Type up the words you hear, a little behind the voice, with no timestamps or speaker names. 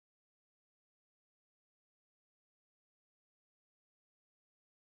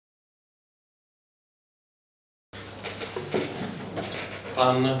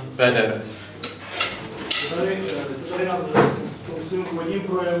pan Beder. Vy jste tady na tom svým úvodním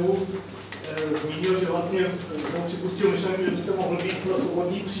projevu zmínil, že vlastně připustil myšlenku, že byste mohl být pro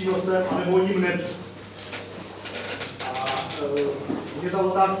svobodný přínosem a nebo ním nebýt. A mě ta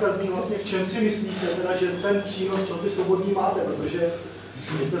otázka zní vlastně, v čem si myslíte, teda, že ten přínos pro ty svobodní máte, protože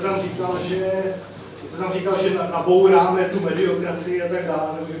vy jste tam říkal, že nabouráme tu mediokracii a tak dále,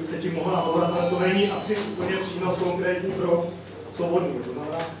 nebo že by se tím mohla nabourat, ale to není asi úplně přínos konkrétní pro svobodný. To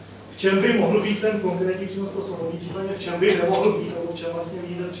znamená, v čem by mohl být ten konkrétní přínos pro svobodný, případně v čem by nemohl být, nebo v čem vlastně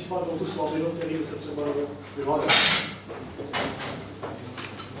vidí ten případ o tu slabinu, který by se třeba vyhledal.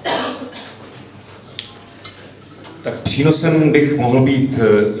 Tak přínosem bych mohl být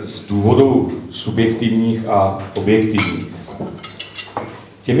z důvodu subjektivních a objektivních.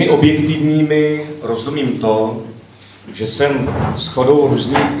 Těmi objektivními rozumím to, že jsem shodou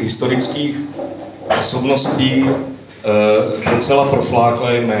různých historických osobností docela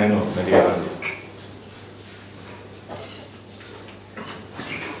profláklé jméno mediálně.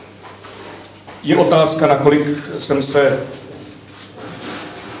 Je otázka, nakolik jsem se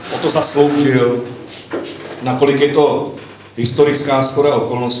o to zasloužil, nakolik je to historická shoda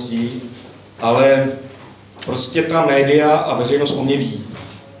okolností, ale prostě ta média a veřejnost o mě ví.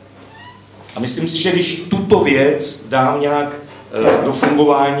 A myslím si, že když tuto věc dám nějak do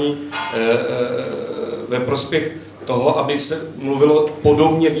fungování ve prospěch toho, aby se mluvilo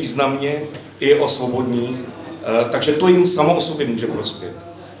podobně významně i o svobodných, takže to jim samo o sobě může prospět.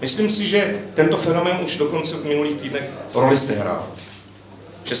 Myslím si, že tento fenomén už dokonce v minulých týdnech roli sehrál.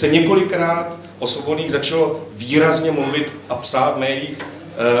 Že se několikrát o svobodných začalo výrazně mluvit a psát v médiích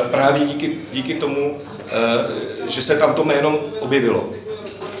právě díky tomu, že se tam to jméno objevilo.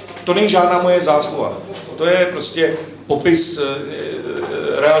 To není žádná moje zásluha. To je prostě popis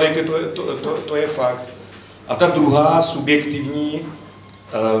reality, to je fakt. A ta druhá, subjektivní,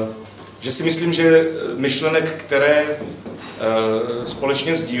 že si myslím, že myšlenek, které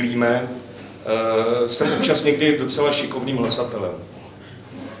společně sdílíme, jsem občas někdy docela šikovným hlasatelem.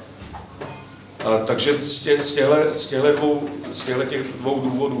 Takže z těchto dvou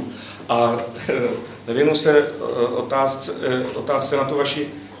důvodů. A nevěnu se otázce na tu vaši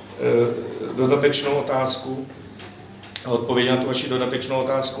dodatečnou otázku, odpověď na tu vaši dodatečnou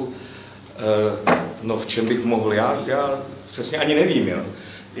otázku. No v čem bych mohl? Já přesně ani nevím. Jo.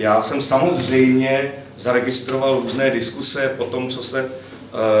 Já jsem samozřejmě zaregistroval různé diskuse po tom, co se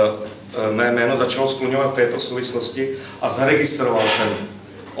mé jméno začalo skloňovat v této souvislosti a zaregistroval jsem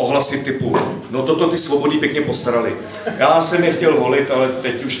ohlasy typu, no toto ty svobody pěkně postarali. Já jsem je chtěl volit, ale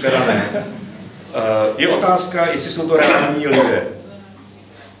teď už teda ne. Je otázka, jestli jsou to reální lidé.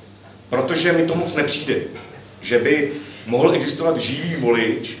 Protože mi to moc nepřijde, že by mohl existovat živý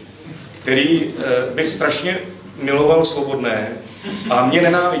volič, který by strašně miloval svobodné a mě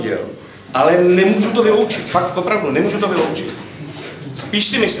nenáviděl. Ale nemůžu to vyloučit, fakt opravdu, nemůžu to vyloučit. Spíš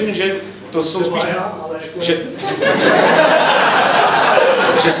si myslím, že to jsou spíš...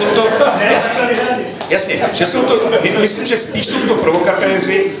 Že jsou to... Jasně, že jsou to... Myslím, že spíš jsou to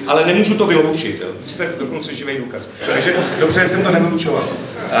provokatéři, ale nemůžu to vyloučit. Jste dokonce živý důkaz. Takže dobře jsem to nevylučoval.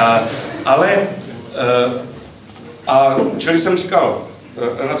 Čili jsem říkal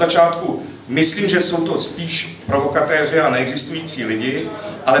na začátku, myslím, že jsou to spíš provokatéři a neexistující lidi,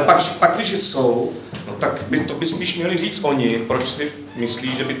 ale pak když jsou, no tak to by spíš měli říct oni, proč si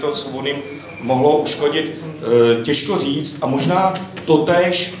myslí, že by to svobodným mohlo uškodit, těžko říct. A možná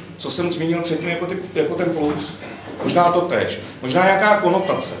totéž, co jsem zmínil předtím jako ten plus, možná totéž, možná nějaká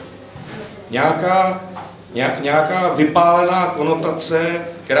konotace, nějaká vypálená konotace,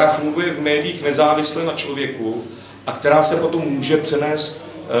 která funguje v médiích nezávisle na člověku a která se potom může přenést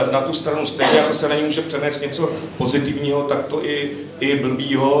na tu stranu. Stejně jako se na ní může přenést něco pozitivního, tak to i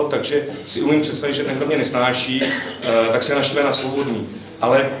blbýho, takže si umím představit, že ten, kdo mě nesnáší, tak se naštve na svobodný.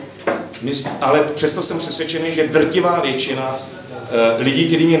 Ale přesto jsem přesvědčený, že drtivá většina lidí,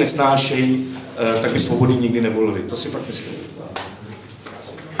 kteří mě nesnášejí, tak by svobodný nikdy nevolili. To si fakt myslím.